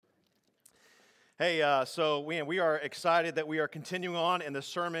We are excited that we are continuing on in the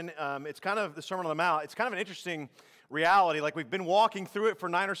sermon. It's kind of the Sermon on the Mount. It's kind of an interesting reality. Like we've been walking through it for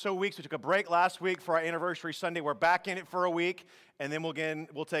 9 or so weeks. We took a break last week for our anniversary Sunday. We're back in it for a week, and then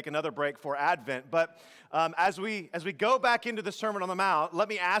we'll take another break for Advent. But as we go back into the Sermon on the Mount, let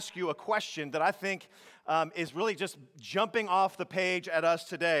me ask you a question that I think is really just jumping off the page at us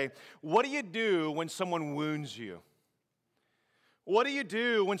today. What do you do when someone wounds you? What do you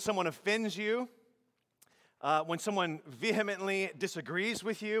do when someone offends you? When someone vehemently disagrees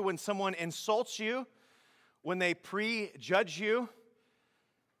with you, when someone insults you, when they prejudge you,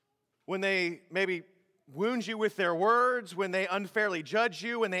 when they maybe wound you with their words, when they unfairly judge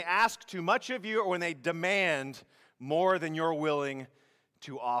you, when they ask too much of you, or when they demand more than you're willing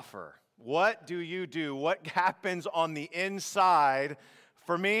to offer. What do you do? What happens on the inside?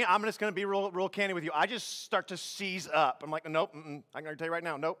 For me, I'm just going to be real candid with you. I just start to seize up. I'm like, nope, I'm going to tell you right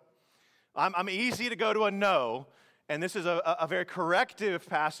now, nope. I'm easy to go to a no, and this is a very corrective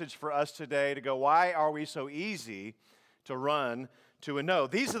passage for us today to go, why are we so easy to run to a no?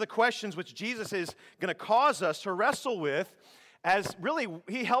 These are the questions which Jesus is going to cause us to wrestle with as really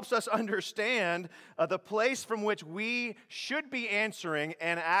he helps us understand the place from which we should be answering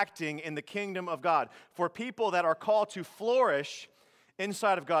and acting in the kingdom of God for people that are called to flourish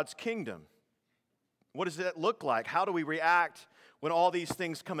inside of God's kingdom. What does it look like? How do we react when all these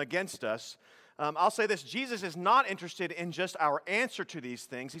things come against us? I'll say this, Jesus is not interested in just our answer to these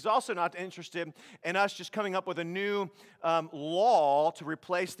things. He's also not interested in us just coming up with a new law to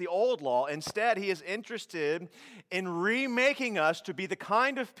replace the old law. Instead, he is interested in remaking us to be the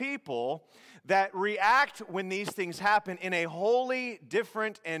kind of people that react when these things happen in a wholly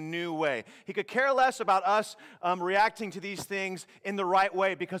different and new way. He could care less about us reacting to these things in the right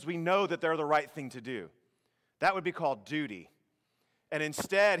way because we know that they're the right thing to do. That would be called duty. And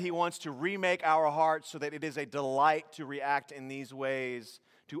instead, he wants to remake our hearts so that it is a delight to react in these ways,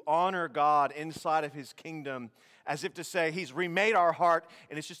 to honor God inside of his kingdom, as if to say he's remade our heart,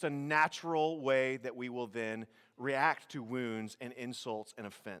 and it's just a natural way that we will then react to wounds and insults and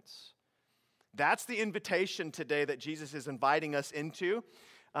offense. That's the invitation today that Jesus is inviting us into.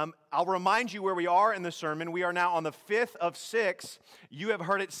 I'll remind you where we are in the sermon. We are now on the 5th of 6. You have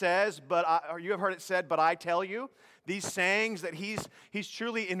heard it said, but I tell you. These sayings that he's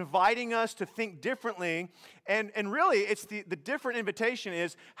truly inviting us to think differently. And really, it's the different invitation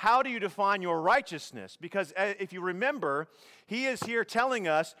is, how do you define your righteousness? Because if you remember, he is here telling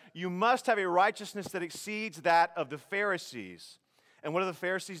us you must have a righteousness that exceeds that of the Pharisees. And what have the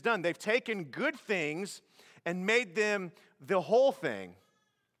Pharisees done? They've taken good things and made them the whole thing.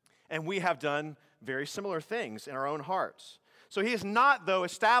 And we have done very similar things in our own hearts. So he is not, though,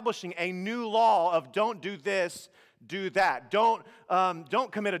 establishing a new law of don't do this, do that. Don't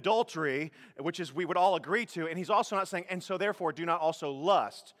commit adultery, which is we would all agree to. And he's also not saying, and so therefore do not also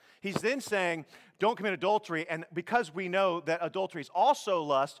lust. He's then saying, don't commit adultery. And because we know that adultery is also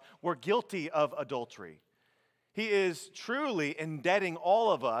lust, we're guilty of adultery. He is truly indebting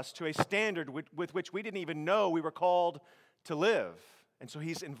all of us to a standard with which we didn't even know we were called to live. And so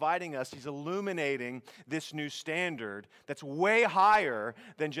he's inviting us, he's illuminating this new standard that's way higher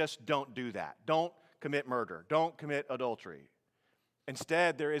than just don't do that. Don't commit murder. Don't commit adultery.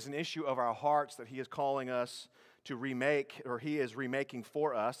 Instead, there is an issue of our hearts that he is calling us to remake, or he is remaking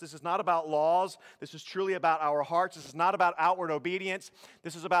for us. This is not about laws. This is truly about our hearts. This is not about outward obedience.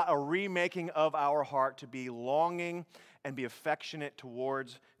 This is about a remaking of our heart to be longing and be affectionate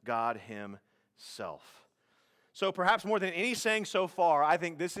towards God himself. So perhaps more than any saying so far, I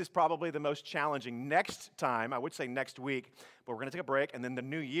think this is probably the most challenging. Next time, I would say next week, but we're going to take a break, and then the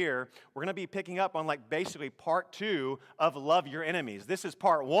new year, we're going to be picking up on basically part 2 of Love Your Enemies. This is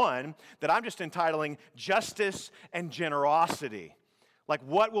part 1 that I'm just entitling Justice and Generosity. Like,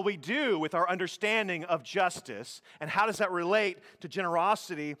 what will we do with our understanding of justice, and how does that relate to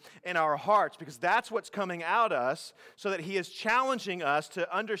generosity in our hearts? Because that's what's coming out us, so that he is challenging us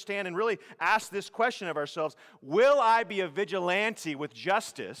to understand and really ask this question of ourselves: will I be a vigilante with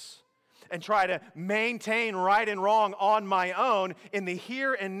justice and try to maintain right and wrong on my own in the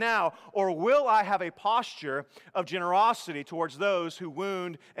here and now, or will I have a posture of generosity towards those who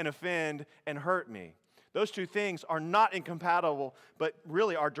wound and offend and hurt me? Those two things are not incompatible, but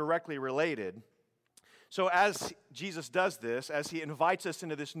really are directly related. So as Jesus does this, as he invites us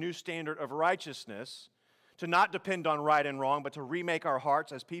into this new standard of righteousness, to not depend on right and wrong, but to remake our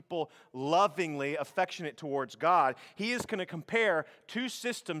hearts as people lovingly affectionate towards God, he is going to compare two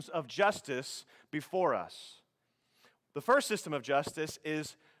systems of justice before us. The first system of justice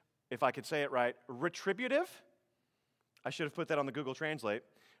is, if I could say it right, retributive. I should have put that on the Google Translate.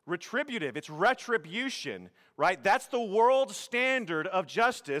 Retributive, it's retribution, right? That's the world standard of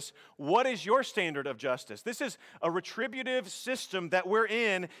justice. What is your standard of justice? This is a retributive system that we're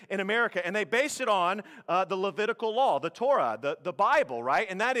in America, and they base it on the Levitical law, the Torah, the Bible, right?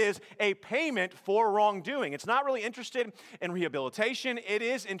 And that is a payment for wrongdoing. It's not really interested in rehabilitation. It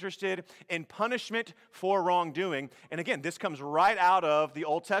is interested in punishment for wrongdoing. And again, this comes right out of the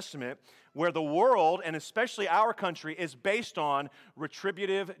Old Testament, where the world, and especially our country, is based on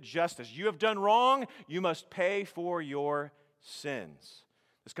retributive justice. You have done wrong, you must pay for your sins.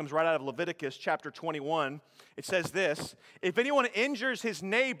 This comes right out of Leviticus chapter 21. It says this, "If anyone injures his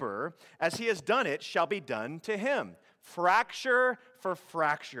neighbor as he has done it, shall be done to him. Fracture for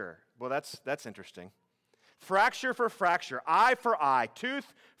fracture." Well, that's interesting. Fracture for fracture, eye for eye,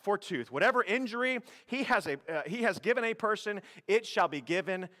 tooth for tooth. Whatever injury he has given a person, it shall be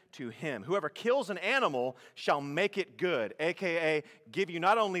given to him. Whoever kills an animal shall make it good, a.k.a. give you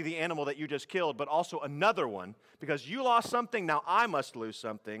not only the animal that you just killed, but also another one. Because you lost something, now I must lose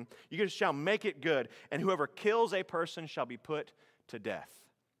something. You shall make it good. And whoever kills a person shall be put to death.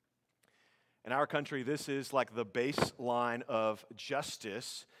 In our country, this is like the baseline of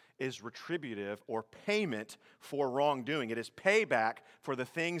justice, is retributive or payment for wrongdoing. It is payback for the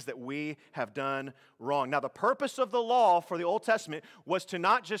things that we have done wrong. Now, the purpose of the law for the Old Testament was to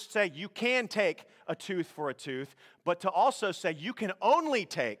not just say you can take a tooth for a tooth, but to also say you can only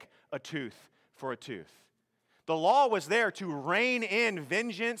take a tooth for a tooth. The law was there to rein in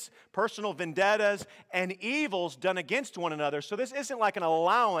vengeance, personal vendettas, and evils done against one another. So this isn't like an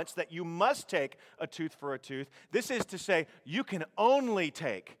allowance that you must take a tooth for a tooth. This is to say you can only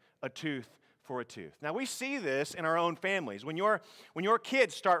take a tooth for a tooth. Now, we see this in our own families. When your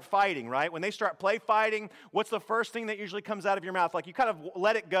kids start fighting, right? When they start play fighting, what's the first thing that usually comes out of your mouth? Like you kind of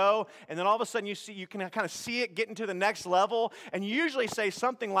let it go, and then all of a sudden you can kind of see it getting to the next level, and you usually say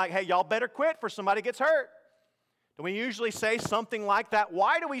something like, "Hey, y'all better quit before somebody gets hurt." And we usually say something like that.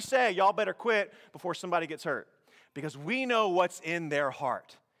 Why do we say, "Y'all better quit before somebody gets hurt"? Because we know what's in their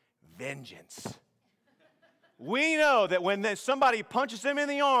heart. Vengeance. We know that when somebody punches them in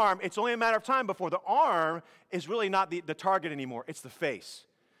the arm, it's only a matter of time before the arm is really not the target anymore. It's the face.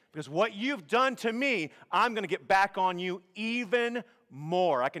 Because what you've done to me, I'm going to get back on you even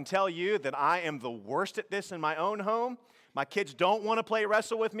more. I can tell you that I am the worst at this in my own home. My kids don't want to play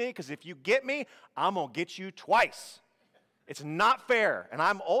wrestle with me because if you get me, I'm going to get you twice. It's not fair. And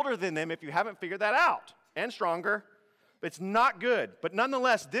I'm older than them if you haven't figured that out, and stronger. It's not good. But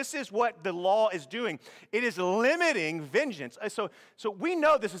nonetheless, this is what the law is doing. It is limiting vengeance. So we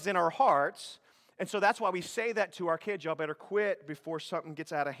know this is in our hearts, and so that's why we say that to our kids. Y'all better quit before something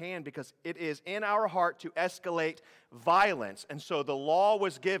gets out of hand, because it is in our heart to escalate violence. And so the law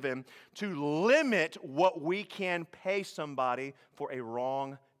was given to limit what we can pay somebody for a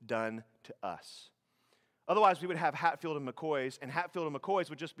wrong done to us. Otherwise, we would have Hatfield and McCoys, and Hatfield and McCoys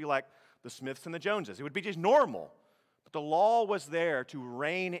would just be like the Smiths and the Joneses. It would be just normal. But the law was there to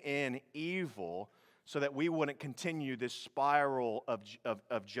rein in evil so that we wouldn't continue this spiral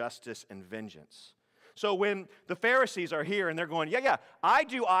of justice and vengeance. So when the Pharisees are here and they're going, yeah, I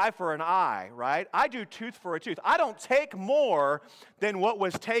do eye for an eye, right? I do tooth for a tooth. I don't take more than what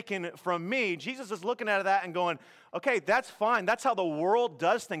was taken from me. Jesus is looking at that and going, okay, that's fine. That's how the world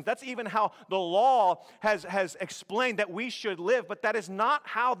does things. That's even how the law has explained that we should live, but that is not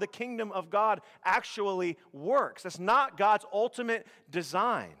how the kingdom of God actually works. That's not God's ultimate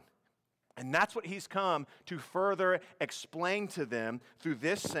design. And that's what he's come to further explain to them through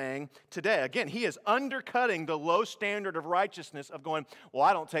this saying today. Again, he is undercutting the low standard of righteousness of going, well,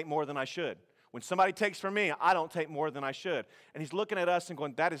 I don't take more than I should. When somebody takes from me, I don't take more than I should. And he's looking at us and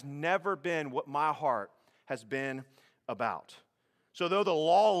going, that has never been what my heart has been about. So though the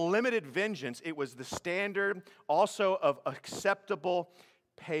law limited vengeance, it was the standard also of acceptable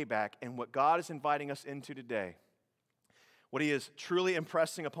payback. And what God is inviting us into today, what he is truly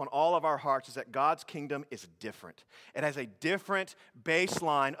impressing upon all of our hearts, is that God's kingdom is different. It has a different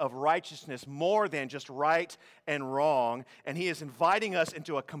baseline of righteousness, more than just right and wrong. And he is inviting us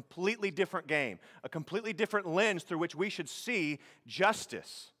into a completely different game, a completely different lens through which we should see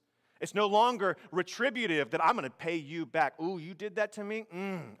justice. It's no longer retributive that I'm going to pay you back. Ooh, you did that to me?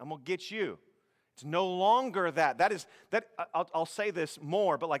 I'm going to get you. It's no longer that. I'll say this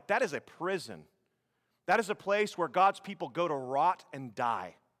more, but like that is a prison. That is a place where God's people go to rot and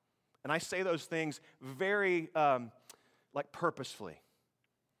die. And I say those things very purposefully.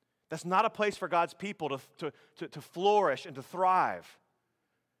 That's not a place for God's people to flourish and to thrive.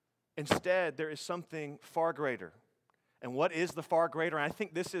 Instead, there is something far greater. And what is the far greater? And I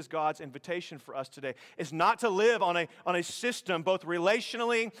think this is God's invitation for us today, is not to live on a system, both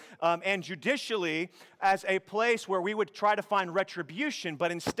relationally and judicially, as a place where we would try to find retribution,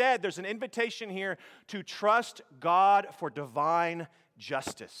 but instead there's an invitation here to trust God for divine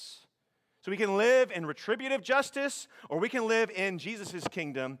justice. So we can live in retributive justice, or we can live in Jesus'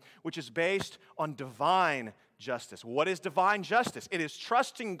 kingdom, which is based on divine justice. What is divine justice? It is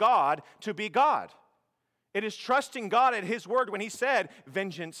trusting God to be God. It is trusting God at His word when He said,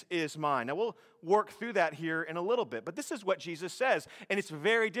 vengeance is mine. Now, we'll work through that here in a little bit, but this is what Jesus says, and it's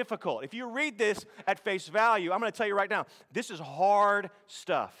very difficult. If you read this at face value, I'm going to tell you right now, this is hard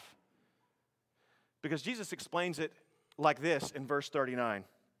stuff. Because Jesus explains it like this in verse 39.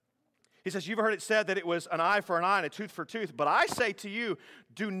 He says, you've heard it said that it was an eye for an eye and a tooth for a tooth, but I say to you,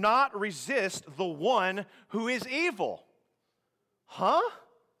 do not resist the one who is evil. Huh?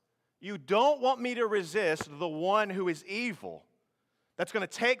 You don't want me to resist the one who is evil. That's going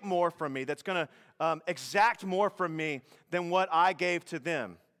to take more from me. That's going to exact more from me than what I gave to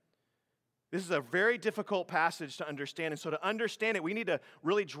them. This is a very difficult passage to understand. And so to understand it, we need to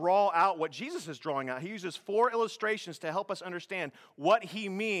really draw out what Jesus is drawing out. He uses 4 illustrations to help us understand what He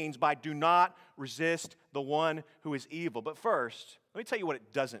means by do not resist the one who is evil. But first, let me tell you what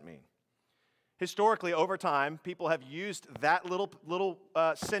it doesn't mean. Historically, over time, people have used that little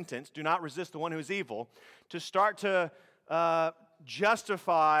sentence, do not resist the one who is evil, to start to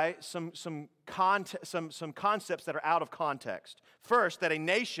justify some concepts that are out of context. First, that a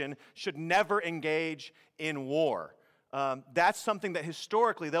nation should never engage in war. That's something that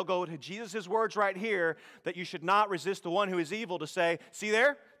historically, they'll go to Jesus' words right here, that you should not resist the one who is evil, to say, see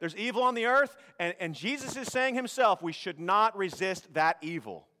there's evil on the earth, and Jesus is saying Himself, we should not resist that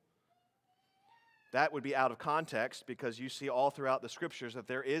evil. That would be out of context, because you see all throughout the Scriptures that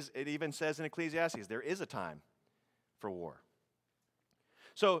it even says in Ecclesiastes, there is a time for war.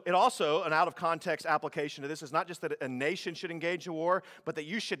 So it also, an out-of-context application to this is not just that a nation should engage in war, but that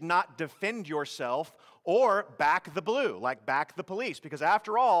you should not defend yourself or back the blue, like back the police. Because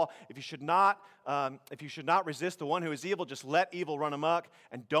after all, if you should not resist the one who is evil, just let evil run amok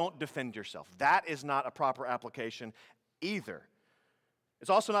and don't defend yourself. That is not a proper application either. It's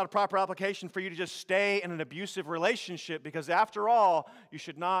also not a proper application for you to just stay in an abusive relationship, because after all, you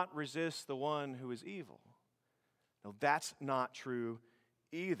should not resist the one who is evil. No, that's not true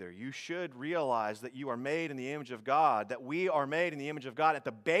either. You should realize that you are made in the image of God, that we are made in the image of God at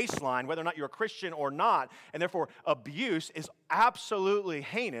the baseline, whether or not you're a Christian or not, and therefore abuse is absolutely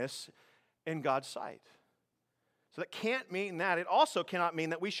heinous in God's sight. So that can't mean that. It also cannot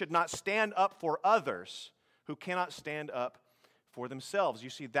mean that we should not stand up for others who cannot stand up for themselves. You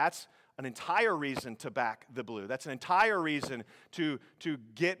see, that's an entire reason to back the blue. That's an entire reason to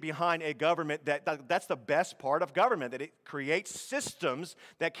get behind a government that's the best part of government, that it creates systems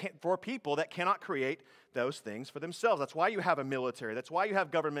for people that cannot create those things for themselves. That's why you have a military. That's why you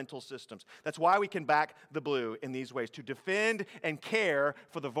have governmental systems. That's why we can back the blue in these ways, to defend and care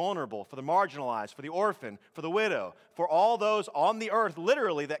for the vulnerable, for the marginalized, for the orphan, for the widow, for all those on the earth,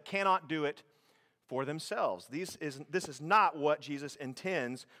 literally, that cannot do it for themselves. This is not what Jesus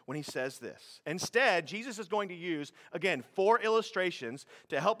intends when He says this. Instead, Jesus is going to use, again, 4 illustrations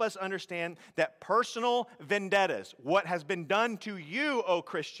to help us understand that personal vendettas, what has been done to you, O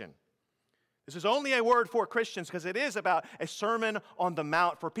Christian. This is only a word for Christians because it is about a Sermon on the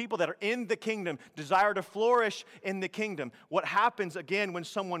Mount for people that are in the kingdom, desire to flourish in the kingdom. What happens, again, when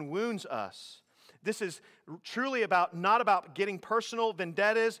someone wounds us? This is truly not about getting personal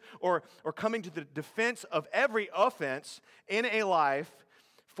vendettas or coming to the defense of every offense in a life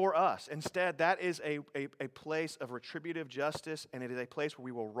for us. Instead, that is a place of retributive justice, and it is a place where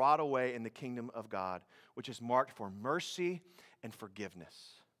we will rot away in the kingdom of God, which is marked for mercy and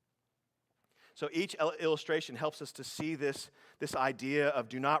forgiveness. So each illustration helps us to see this idea of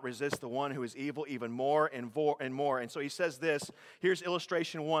do not resist the one who is evil even more and more. And so he says this. Here's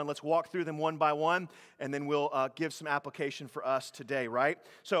illustration 1. Let's walk through them one by one, and then we'll give some application for us today, right?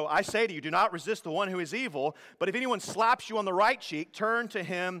 So I say to you, do not resist the one who is evil, but if anyone slaps you on the right cheek, turn to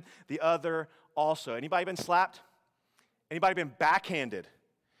him the other also. Anybody been slapped? Anybody been backhanded?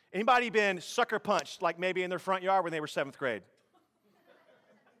 Anybody been sucker punched, like maybe in their front yard when they were 7th grade?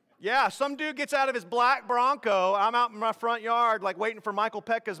 Yeah, some dude gets out of his black Bronco. I'm out in my front yard, like waiting for Michael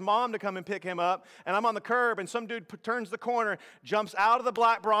Pekka's mom to come and pick him up. And I'm on the curb, and some dude turns the corner, jumps out of the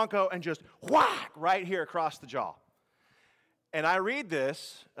black Bronco, and just whack right here across the jaw. And I read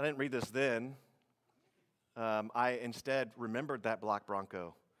this. I didn't read this then. I instead remembered that black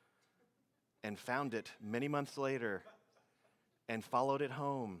Bronco and found it many months later and followed it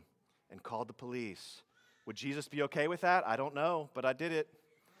home and called the police Would Jesus be okay with that? I don't know, but I did it.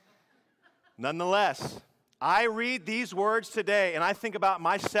 Nonetheless, I read these words today and I think about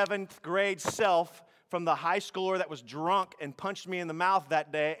my 7th grade self from the high schooler that was drunk and punched me in the mouth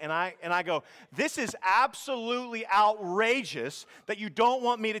that day, and I go, this is absolutely outrageous that you don't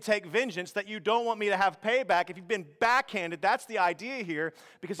want me to take vengeance, that you don't want me to have payback. If you've been backhanded, that's the idea here,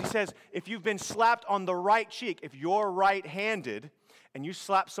 because he says if you've been slapped on the right cheek, if you're right-handed and you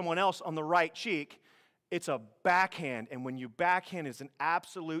slap someone else on the right cheek, it's a backhand, and when you backhand, it's an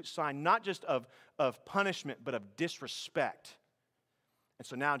absolute sign not just of punishment, but of disrespect. And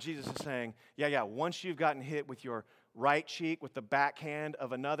so now Jesus is saying, once you've gotten hit with your right cheek, with the backhand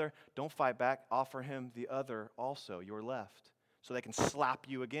of another, don't fight back. Offer him the other also, your left, so they can slap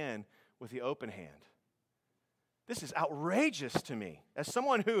you again with the open hand. This is outrageous to me. As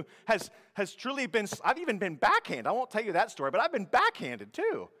someone who has truly been, I've even been backhanded. I won't tell you that story, but I've been backhanded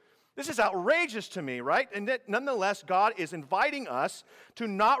too. This is outrageous to me, right? And that nonetheless, God is inviting us to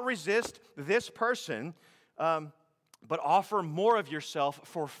not resist this person, but offer more of yourself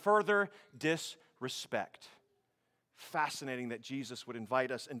for further disrespect. Fascinating that Jesus would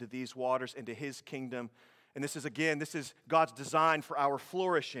invite us into these waters, into his kingdom. And this is God's design for our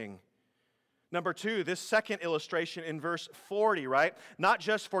flourishing. Number 2, this second illustration in verse 40, right? Not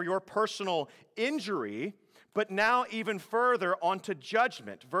just for your personal injury, but now even further onto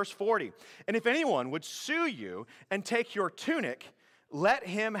judgment. Verse 40, and if anyone would sue you and take your tunic, let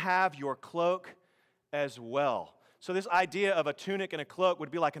him have your cloak as well. So this idea of a tunic and a cloak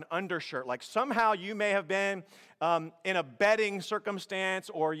would be like an undershirt. Like somehow you may have been in a betting circumstance,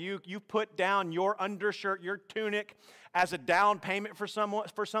 or you put down your undershirt, your tunic, as a down payment for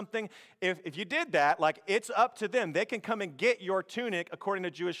something. If you did that, like, it's up to them. They can come and get your tunic according to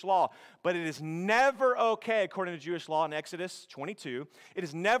Jewish law. But it is never okay, according to Jewish law in Exodus 22, it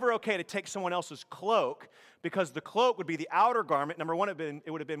is never okay to take someone else's cloak, because the cloak would be the outer garment. Number one, it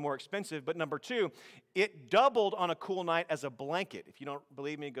would have been more expensive. But number two, it doubled on a cool night as a blanket. If you don't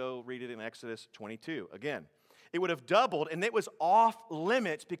believe me, go read it in Exodus 22 again. It would have doubled, and it was off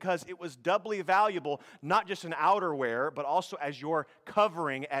limits because it was doubly valuable, not just an outerwear, but also as your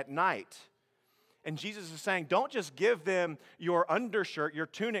covering at night. And Jesus is saying, don't just give them your undershirt, your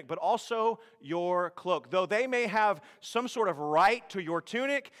tunic, but also your cloak. Though they may have some sort of right to your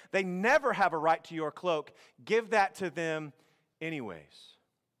tunic, they never have a right to your cloak. Give that to them anyways.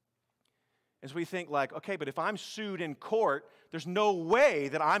 As we think like, okay, but if I'm sued in court, there's no way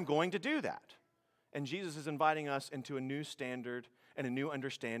that I'm going to do that. And Jesus is inviting us into a new standard and a new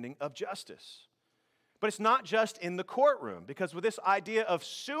understanding of justice. But it's not just in the courtroom, because with this idea of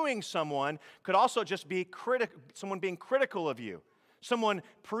suing someone could also just be someone being critical of you, someone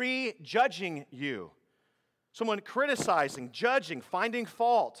prejudging you, someone criticizing, judging, finding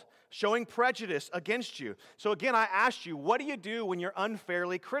fault, showing prejudice against you. So again, I asked you, what do you do when you're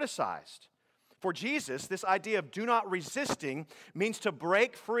unfairly criticized? For Jesus, this idea of do not resisting means to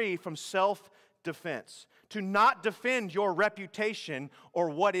break free from self-defense, to not defend your reputation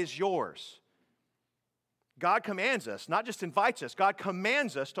or what is yours. God commands us, not just invites us, God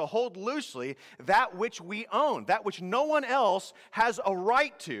commands us to hold loosely that which we own, that which no one else has a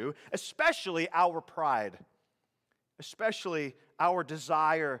right to, especially our pride, especially our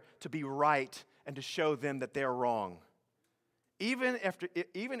desire to be right and to show them that they're wrong, even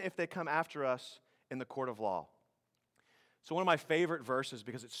if they come after us in the court of law. So one of my favorite verses,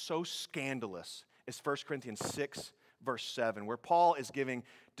 because it's so scandalous, is 1 Corinthians 6, verse 7, where Paul is giving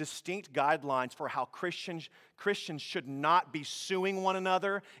distinct guidelines for how Christians should not be suing one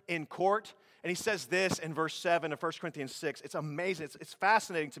another in court. And he says this in verse 7 of 1 Corinthians 6. It's amazing. It's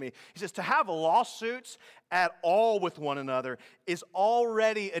fascinating to me. He says, to have lawsuits at all with one another is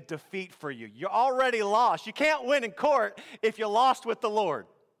already a defeat for you. You're already lost. You can't win in court if you lost with the Lord.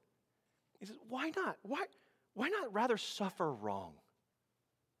 He says, why not? Why not rather suffer wrong?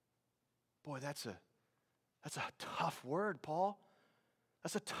 Boy, that's a tough word, Paul.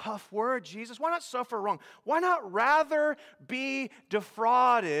 That's a tough word, Jesus. Why not suffer wrong? Why not rather be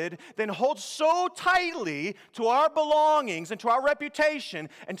defrauded than hold so tightly to our belongings and to our reputation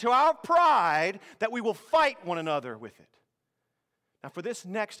and to our pride that we will fight one another with it? Now, for this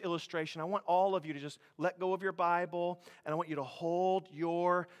next illustration, I want all of you to just let go of your Bible, and I want you to hold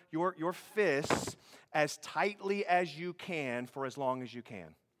your fists as tightly as you can for as long as you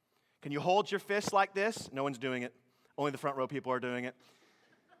can. Can you hold your fists like this? No one's doing it. Only the front row people are doing it.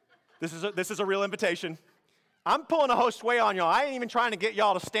 This is a real invitation. I'm pulling a Josue on y'all. I ain't even trying to get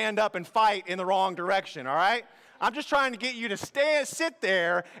y'all to stand up and fight in the wrong direction, all right? I'm just trying to get you to sit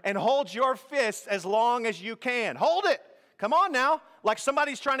there and hold your fists as long as you can. Hold it. Come on now. Like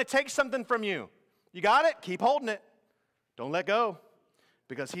somebody's trying to take something from you. You got it? Keep holding it. Don't let go,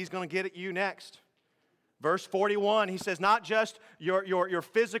 because he's going to get at you next. Verse 41, he says, not just your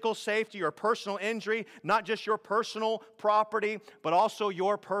physical safety, your personal injury, not just your personal property, but also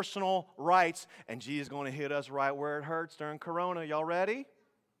your personal rights. And Jesus is going to hit us right where it hurts during Corona. Y'all ready?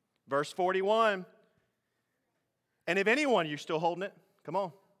 Verse 41, and if anyone, you still holding it? Come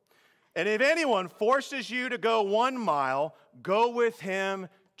on. And if anyone forces you to go 1 mile, go with him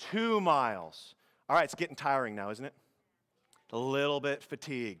 2 miles. All right, it's getting tiring now, isn't it? A little bit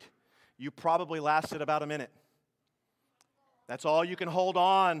fatigued. You probably lasted about a minute. That's all you can hold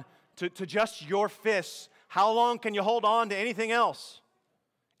on to just your fists. How long can you hold on to anything else?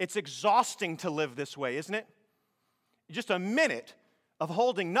 It's exhausting to live this way, isn't it? Just a minute of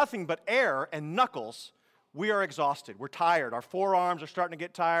holding nothing but air and knuckles, we are exhausted. We're tired. Our forearms are starting to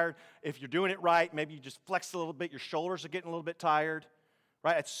get tired. If you're doing it right, maybe you just flex a little bit. Your shoulders are getting a little bit tired.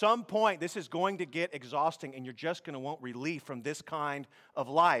 Right? At some point, this is going to get exhausting, and you're just going to want relief from this kind of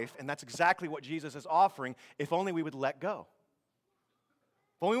life. And that's exactly what Jesus is offering, if only we would let go.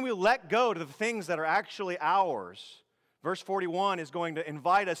 If only we would let go to the things that are actually ours. Verse 41 is going to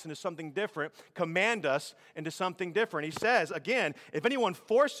invite us into something different, command us into something different. He says, again, if anyone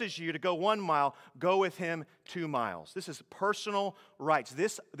forces you to go 1 mile, go with him 2 miles. This is personal rights.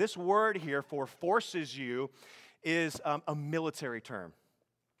 This word here for forces you is a military term.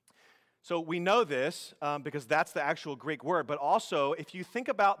 So we know this because that's the actual Greek word, but also if you think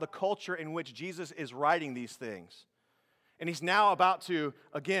about the culture in which Jesus is writing these things, and he's now about to,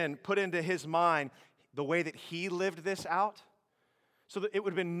 again, put into his mind the way that he lived this out, so that it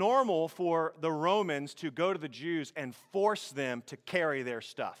would have been normal for the Romans to go to the Jews and force them to carry their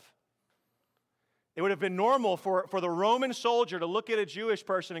stuff. It would have been normal for the Roman soldier to look at a Jewish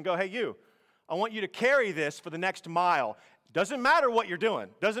person and go, hey, you, I want you to carry this for the next mile. Doesn't matter what you're doing.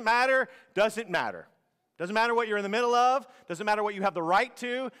 Doesn't matter. Doesn't matter. Doesn't matter what you're in the middle of. Doesn't matter what you have the right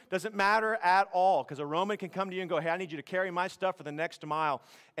to. Doesn't matter at all. Because a Roman can come to you and go, hey, I need you to carry my stuff for the next mile.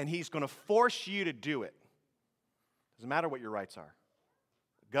 And he's going to force you to do it. Doesn't matter what your rights are.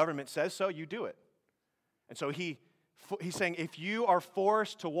 The government says so, you do it. And so he's saying, if you are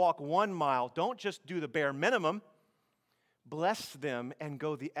forced to walk 1 mile, don't just do the bare minimum. Bless them and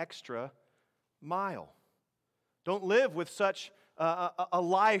go the extra mile. Don't live with such a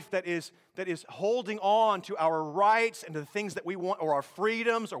life that is holding on to our rights and to the things that we want, or our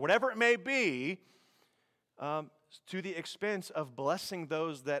freedoms, or whatever it may be, to the expense of blessing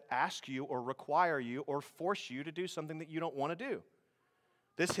those that ask you or require you or force you to do something that you don't want to do.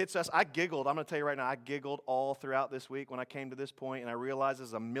 This hits us. I giggled. I'm going to tell you right now, I giggled all throughout this week when I came to this point, and I realized this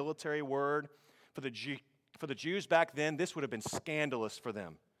is a military word. For the Jews back then, this would have been scandalous for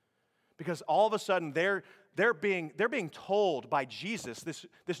them. Because all of a sudden, they're being told by Jesus,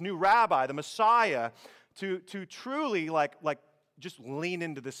 this new rabbi, the Messiah, to truly like just lean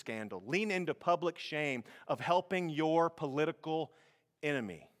into the scandal, lean into public shame of helping your political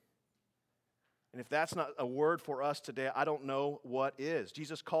enemy. And if that's not a word for us today, I don't know what is.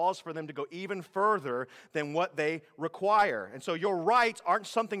 Jesus calls for them to go even further than what they require. And so your rights aren't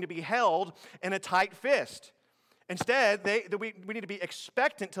something to be held in a tight fist. Instead, we need to be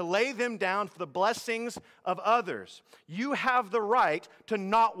expectant to lay them down for the blessings of others. You have the right to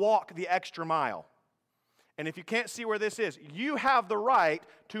not walk the extra mile. And if you can't see where this is, you have the right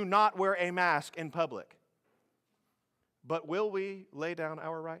to not wear a mask in public. But will we lay down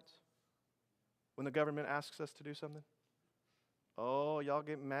our rights when the government asks us to do something? Oh, y'all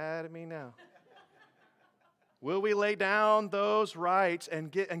get mad at me now. Will we lay down those rights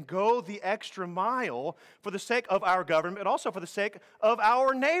and go the extra mile for the sake of our government, but also for the sake of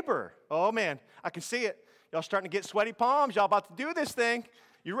our neighbor? Oh, man, I can see it. Y'all starting to get sweaty palms. Y'all about to do this thing.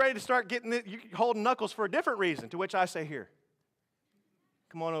 You ready to start getting it? You holding knuckles for a different reason, to which I say, here.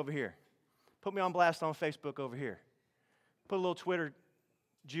 Come on over here. Put me on blast on Facebook over here. Put a little Twitter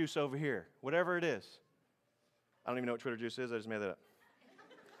juice over here. Whatever it is. I don't even know what Twitter juice is. I just made that up.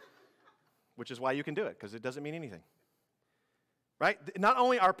 Which is why you can do it, because it doesn't mean anything. Right? Not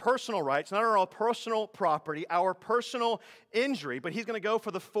only our personal rights, not our personal property, our personal injury, but he's going to go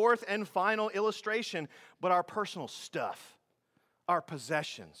for the fourth and final illustration, but our personal stuff, our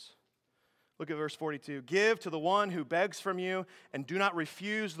possessions. Look at verse 42. Give to the one who begs from you, and do not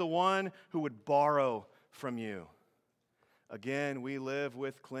refuse the one who would borrow from you. Again, we live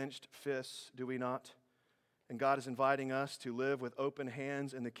with clenched fists, do we not? And God is inviting us to live with open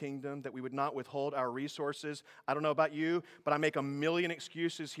hands in the kingdom, that we would not withhold our resources. I don't know about you, but I make a million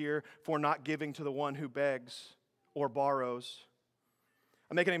excuses here for not giving to the one who begs or borrows.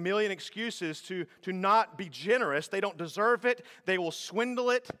 I'm making a million excuses to not be generous. They don't deserve it. They will swindle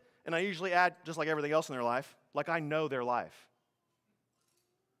it. and I usually add, just like everything else in their life, like I know their life.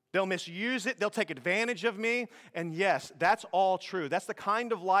 They'll misuse it. They'll take advantage of me. And yes, that's all true. That's the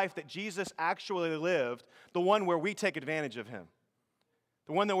kind of life that Jesus actually lived, the one where we take advantage of him.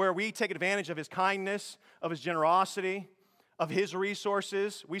 The one where we take advantage of his kindness, of his generosity, of his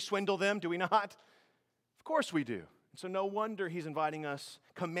resources. We swindle them, do we not? Of course we do. And so no wonder he's inviting us,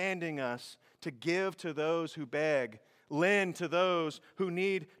 commanding us to give to those who beg, lend to those who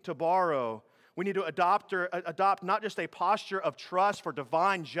need to borrow. We need to adopt not just a posture of trust for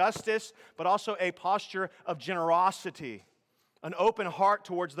divine justice, but also a posture of generosity, an open heart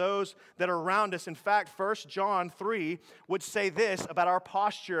towards those that are around us. In fact, 1 John 3 would say this about our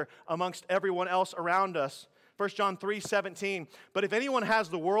posture amongst everyone else around us. 1 John 3:17, but if anyone has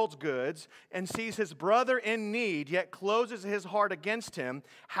the world's goods and sees his brother in need, yet closes his heart against him,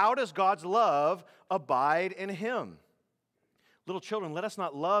 how does God's love abide in him? Little children, let us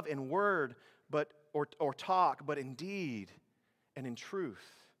not love in word or talk, but in deed and in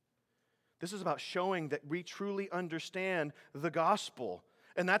truth. This is about showing that we truly understand the gospel.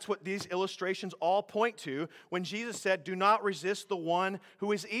 And that's what these illustrations all point to when Jesus said, do not resist the one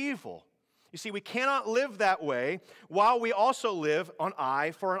who is evil. You see, we cannot live that way while we also live on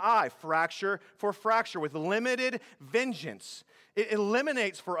eye for an eye, fracture for fracture, with limited vengeance. It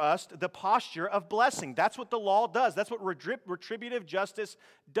eliminates for us the posture of blessing. That's what the law does. That's what retributive justice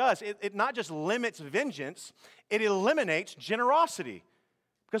does. It not just limits vengeance, it eliminates generosity.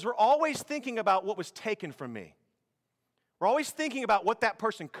 Because we're always thinking about what was taken from me. We're always thinking about what that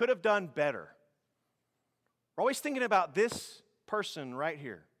person could have done better. We're always thinking about this person right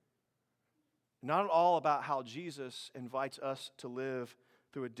here. Not at all about how Jesus invites us to live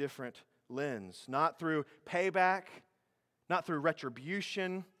through a different lens. Not through payback, not through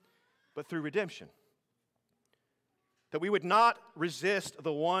retribution, but through redemption. That we would not resist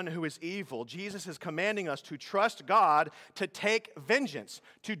the one who is evil. Jesus is commanding us to trust God, to take vengeance,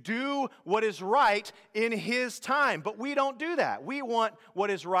 to do what is right in his time. But we don't do that. We want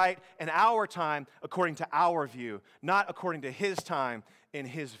what is right in our time according to our view, not according to his time in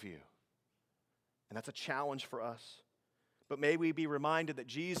his view. And that's a challenge for us. But may we be reminded that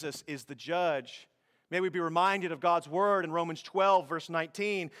Jesus is the judge. May we be reminded of God's word in Romans 12, verse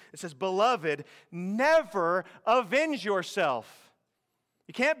 19. It says, beloved, never avenge yourself.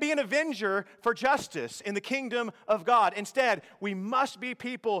 You can't be an avenger for justice in the kingdom of God. Instead, we must be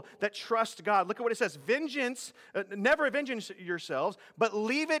people that trust God. Look at what it says. Vengeance, never avenge yourselves, but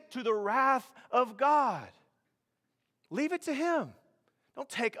leave it to the wrath of God. Leave it to him. Don't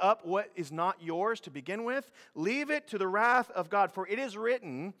take up what is not yours to begin with. Leave it to the wrath of God. For it is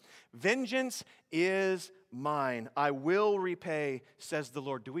written, vengeance is mine. I will repay, says the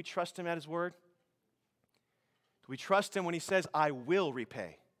Lord. Do we trust him at his word? Do we trust him when he says, I will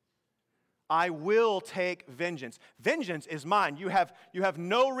repay? I will take vengeance. Vengeance is mine. You have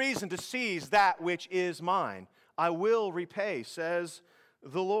no reason to seize that which is mine. I will repay, says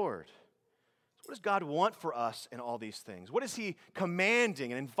the Lord. What does God want for us in all these things? What is he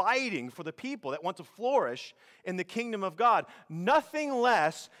commanding and inviting for the people that want to flourish in the kingdom of God? Nothing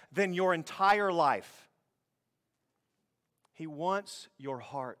less than your entire life. He wants your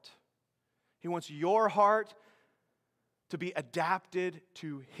heart. He wants your heart to be adapted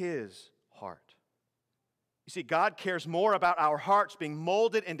to his heart. You see, God cares more about our hearts being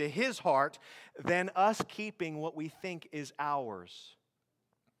molded into his heart than us keeping what we think is ours.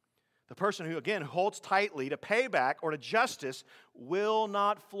 The person who, again, holds tightly to payback or to justice will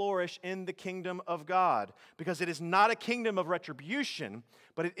not flourish in the kingdom of God, because it is not a kingdom of retribution,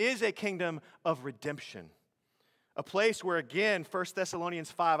 but it is a kingdom of redemption. A place where, again, 1 Thessalonians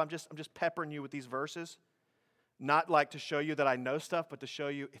 5, I'm just peppering you with these verses, not like to show you that I know stuff, but to show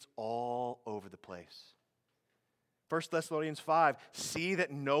you it's all over the place. 1 Thessalonians 5, see that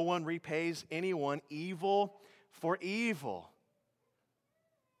no one repays anyone evil for evil,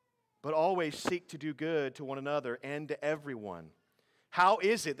 but always seek to do good to one another and to everyone. How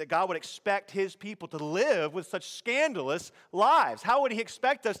is it that God would expect his people to live with such scandalous lives? How would he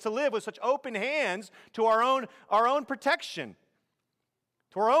expect us to live with such open hands to our own protection,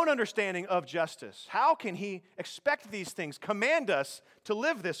 to our own understanding of justice? How can he expect these things, command us to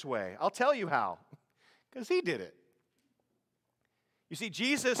live this way? I'll tell you how, because he did it. You see,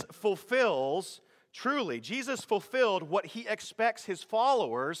 Jesus fulfilled what he expects his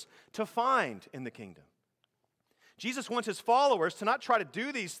followers to find in the kingdom. Jesus wants his followers to not try to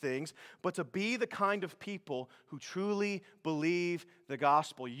do these things, but to be the kind of people who truly believe the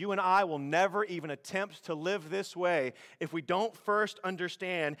gospel. You and I will never even attempt to live this way if we don't first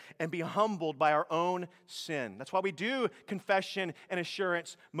understand and be humbled by our own sin. That's why we do confession and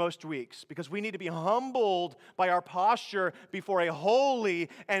assurance most weeks, because we need to be humbled by our posture before a holy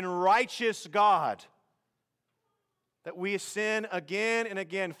and righteous God. That we sin again and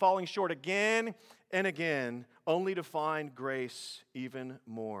again, falling short again and again, only to find grace even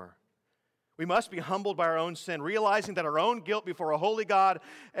more. We must be humbled by our own sin, realizing that our own guilt before a holy God,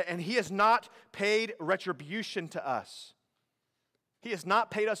 and He has not paid retribution to us. He has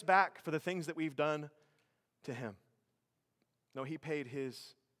not paid us back for the things that we've done to Him. No, He paid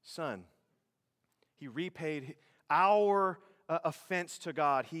His Son. He repaid our offense to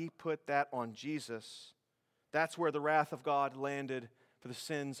God. He put that on Jesus. That's where the wrath of God landed for the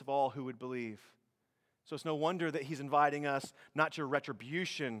sins of all who would believe. So it's no wonder that He's inviting us not to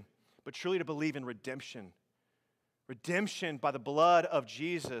retribution, but truly to believe in redemption. Redemption by the blood of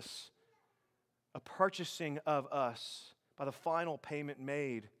Jesus, a purchasing of us by the final payment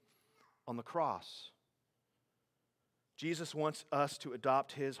made on the cross. Jesus wants us to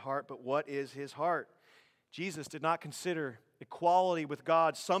adopt His heart, but what is His heart? Jesus did not consider equality with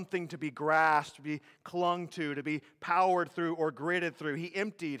God something to be grasped, to be clung to be powered through or gritted through. He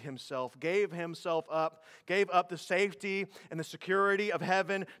emptied Himself, gave Himself up, gave up the safety and the security of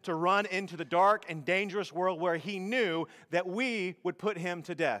heaven to run into the dark and dangerous world where He knew that we would put Him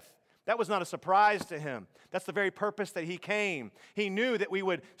to death. That was not a surprise to Him. That's the very purpose that He came. He knew that we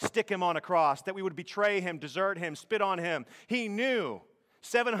would stick Him on a cross, that we would betray Him, desert Him, spit on Him. He knew.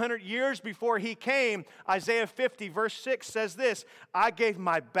 700 years before He came, Isaiah 50 verse 6 says this, I gave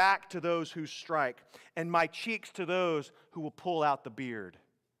my back to those who strike, and my cheeks to those who will pull out the beard.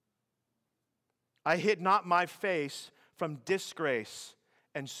 I hid not my face from disgrace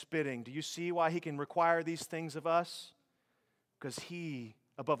and spitting. Do you see why He can require these things of us? Because He,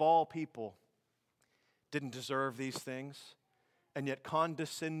 above all people, didn't deserve these things, and yet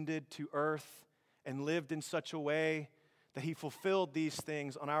condescended to earth and lived in such a way that He fulfilled these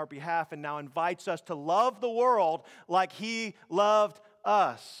things on our behalf and now invites us to love the world like He loved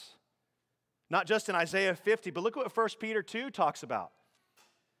us. Not just in Isaiah 50, but look what 1 Peter 2 talks about.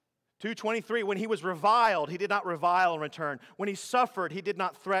 2:23, when He was reviled, He did not revile in return. When He suffered, He did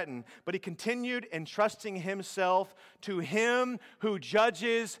not threaten, but He continued entrusting Himself to Him who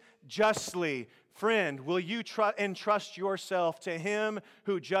judges justly. Friend, will you entrust yourself to Him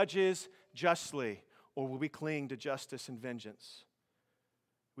who judges justly? Or will we cling to justice and vengeance?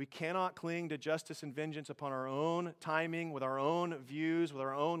 We cannot cling to justice and vengeance upon our own timing, with our own views, with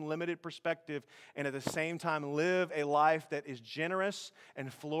our own limited perspective, and at the same time live a life that is generous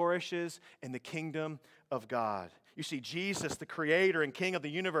and flourishes in the kingdom of God. You see, Jesus, the Creator and King of the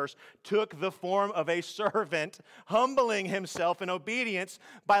universe, took the form of a servant, humbling Himself in obedience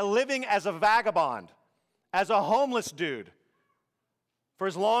by living as a vagabond, as a homeless dude, for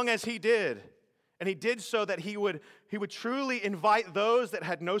as long as He did. And He did so that He would truly invite those that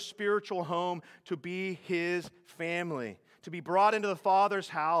had no spiritual home to be His family, to be brought into the Father's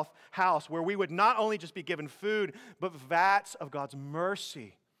house where we would not only just be given food, but vats of God's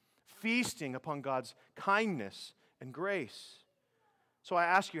mercy, feasting upon God's kindness and grace. So I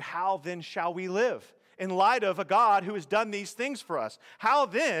ask you, how then shall we live in light of a God who has done these things for us? How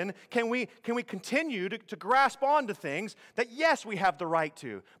then can we continue to grasp onto things that, yes, we have the right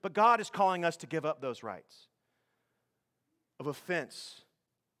to, but God is calling us to give up those rights of offense,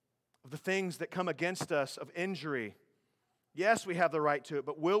 of the things that come against us, of injury? Yes, we have the right to it,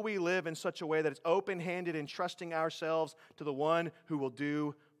 but will we live in such a way that it's open-handed and trusting ourselves to the one who will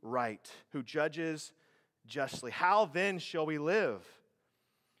do right, who judges justly? How then shall we live?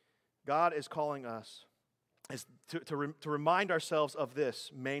 God is calling us to remind ourselves of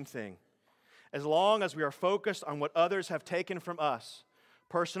this main thing. As long as we are focused on what others have taken from us,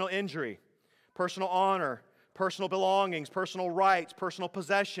 personal injury, personal honor, personal belongings, personal rights, personal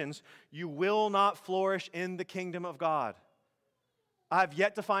possessions, you will not flourish in the kingdom of God. I have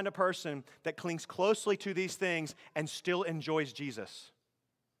yet to find a person that clings closely to these things and still enjoys Jesus.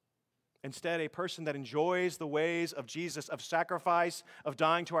 Instead, a person that enjoys the ways of Jesus, of sacrifice, of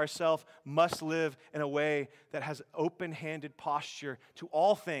dying to ourselves, must live in a way that has open-handed posture to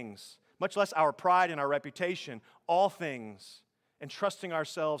all things, much less our pride and our reputation, all things, and trusting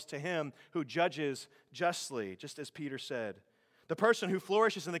ourselves to Him who judges justly, just as Peter said. The person who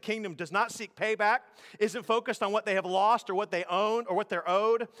flourishes in the kingdom does not seek payback, isn't focused on what they have lost or what they own or what they're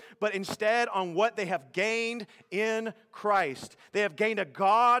owed, but instead on what they have gained in Christ. They have gained a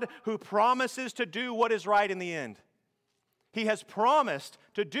God who promises to do what is right in the end. He has promised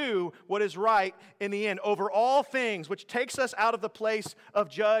to do what is right in the end over all things, which takes us out of the place of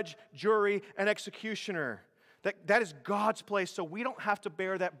judge, jury, and executioner. That is God's place, so we don't have to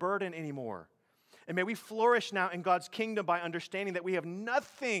bear that burden anymore. And may we flourish now in God's kingdom by understanding that we have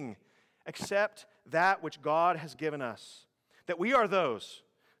nothing except that which God has given us. That we are those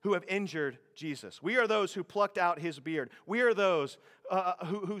who have injured Jesus. We are those who plucked out his beard. We are those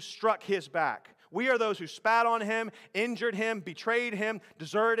who struck his back. We are those who spat on him, injured him, betrayed him,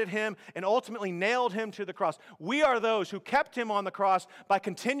 deserted him, and ultimately nailed him to the cross. We are those who kept him on the cross by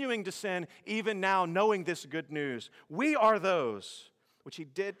continuing to sin, even now knowing this good news. We are those which he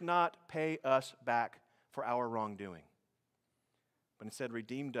did not pay us back for our wrongdoing, but instead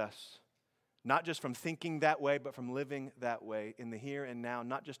redeemed us, not just from thinking that way, but from living that way in the here and now,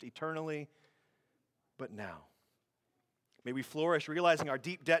 not just eternally, but now. May we flourish, realizing our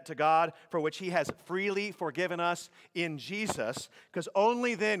deep debt to God, for which he has freely forgiven us in Jesus, because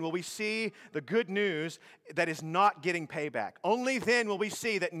only then will we see the good news that is not getting payback. Only then will we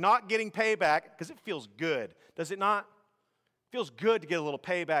see that not getting payback, because it feels good, does it not? It feels good to get a little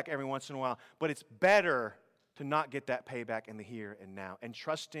payback every once in a while, but it's better to not get that payback in the here and now, and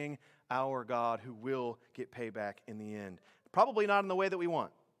trusting our God who will get payback in the end. Probably not in the way that we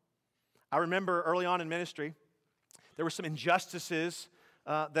want. I remember early on in ministry, there were some injustices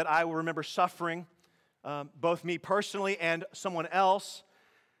that I will remember suffering, both me personally and someone else.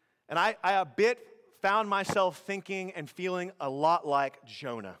 And I a bit found myself thinking and feeling a lot like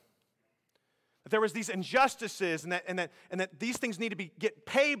Jonah. That there was these injustices and that these things need to get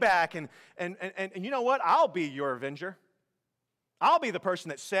payback. And you know what? I'll be your avenger. I'll be the person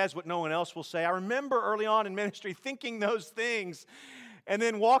that says what no one else will say. I remember early on in ministry thinking those things. And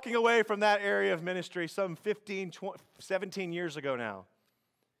then walking away from that area of ministry some 17 years ago now.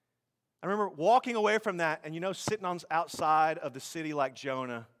 I remember walking away from that and, sitting outside of the city like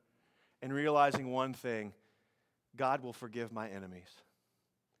Jonah and realizing one thing: God will forgive my enemies.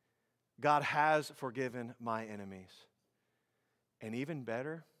 God has forgiven my enemies. And even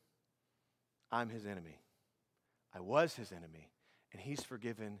better, I'm his enemy. I was his enemy, and he's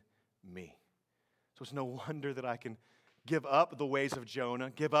forgiven me. So it's no wonder that I can give up the ways of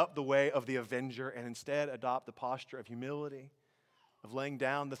Jonah, give up the way of the avenger, and instead adopt the posture of humility, of laying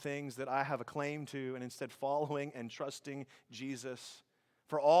down the things that I have a claim to, and instead following and trusting Jesus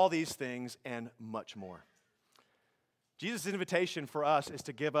for all these things and much more. Jesus' invitation for us is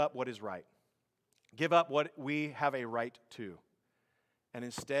to give up what is right, give up what we have a right to, and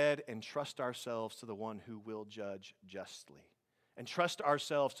instead entrust ourselves to the one who will judge justly, and trust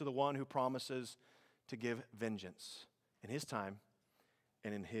ourselves to the one who promises to give vengeance in his time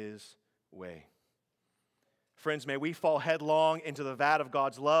and in his way. Friends, may we fall headlong into the vat of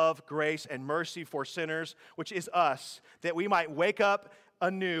God's love, grace, and mercy for sinners, which is us, that we might wake up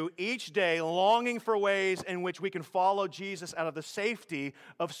anew each day longing for ways in which we can follow Jesus out of the safety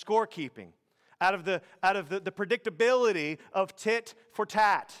of scorekeeping, out of the predictability of tit for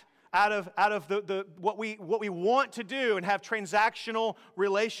tat, out of what we want to do and have transactional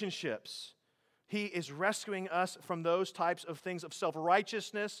relationships. He is rescuing us from those types of things of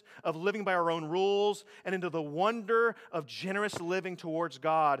self-righteousness, of living by our own rules, and into the wonder of generous living towards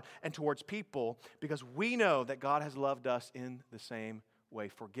God and towards people, because we know that God has loved us in the same way,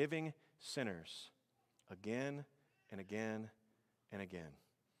 forgiving sinners again and again and again.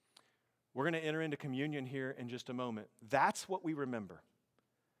 We're going to enter into communion here in just a moment. That's what we remember.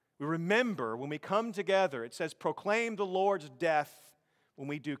 We remember when we come together, it says, proclaim the Lord's death when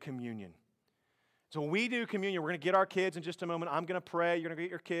we do communion. So when we do communion, we're going to get our kids in just a moment. I'm going to pray. You're going to get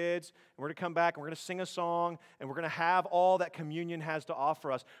your kids. And we're going to come back and we're going to sing a song. And we're going to have all that communion has to offer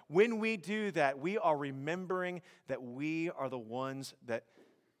us. When we do that, we are remembering that we are the ones that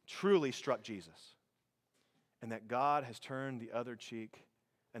truly struck Jesus. And that God has turned the other cheek.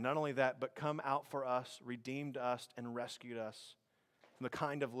 And not only that, but come out for us, redeemed us, and rescued us from the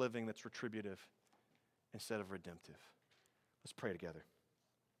kind of living that's retributive instead of redemptive. Let's pray together.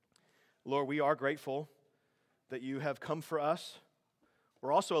 Lord, we are grateful that you have come for us.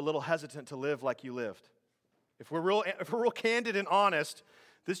 We're also a little hesitant to live like you lived. If we're real candid and honest,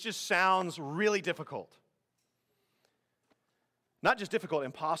 this just sounds really difficult. Not just difficult,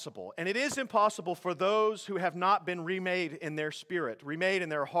 impossible. And it is impossible for those who have not been remade in their spirit, remade in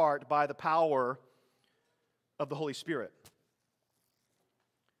their heart by the power of the Holy Spirit.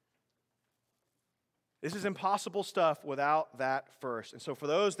 This is impossible stuff without that first. And so for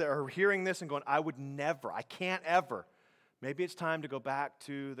those that are hearing this and going, I would never, I can't ever, maybe it's time to go back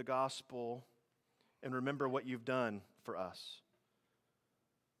to the gospel and remember what you've done for us.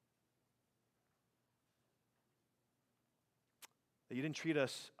 that you didn't treat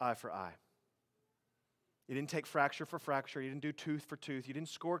us eye for eye. You didn't take fracture for fracture. You didn't do tooth for tooth. You didn't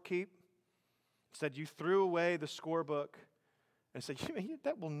score keep. Instead, you threw away the scorebook and said,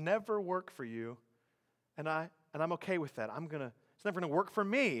 that will never work for you. And I'm okay with that. It's never going to work for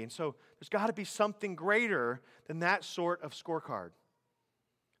me. And so there's got to be something greater than that sort of scorecard.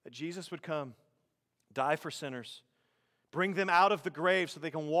 That Jesus would come, die for sinners, bring them out of the grave so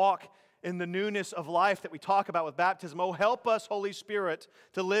they can walk in the newness of life that we talk about with baptism. Oh, help us, Holy Spirit,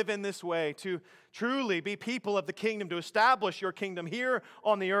 to live in this way, to truly be people of the kingdom, to establish your kingdom here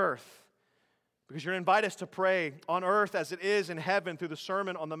on the earth. Because you're going to invite us to pray on earth as it is in heaven through the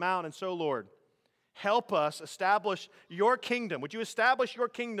Sermon on the Mount. And so, Lord, help us establish your kingdom. Would you establish your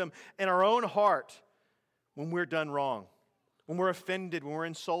kingdom in our own heart when we're done wrong, when we're offended, when we're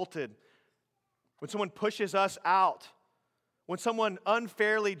insulted, when someone pushes us out, when someone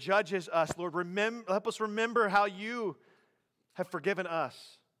unfairly judges us? Lord, help us remember how you have forgiven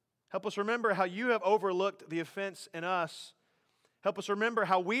us. Help us remember how you have overlooked the offense in us. Help us remember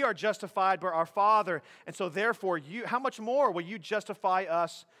how we are justified by our Father, and so therefore, how much more will you justify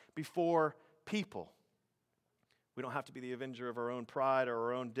us before people? We don't have to be the avenger of our own pride or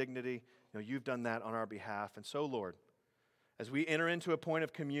our own dignity. You've done that on our behalf. And so, Lord, as we enter into a point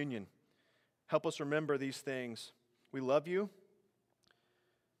of communion, help us remember these things. We love you.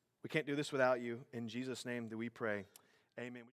 We can't do this without you. In Jesus' name do we pray. Amen.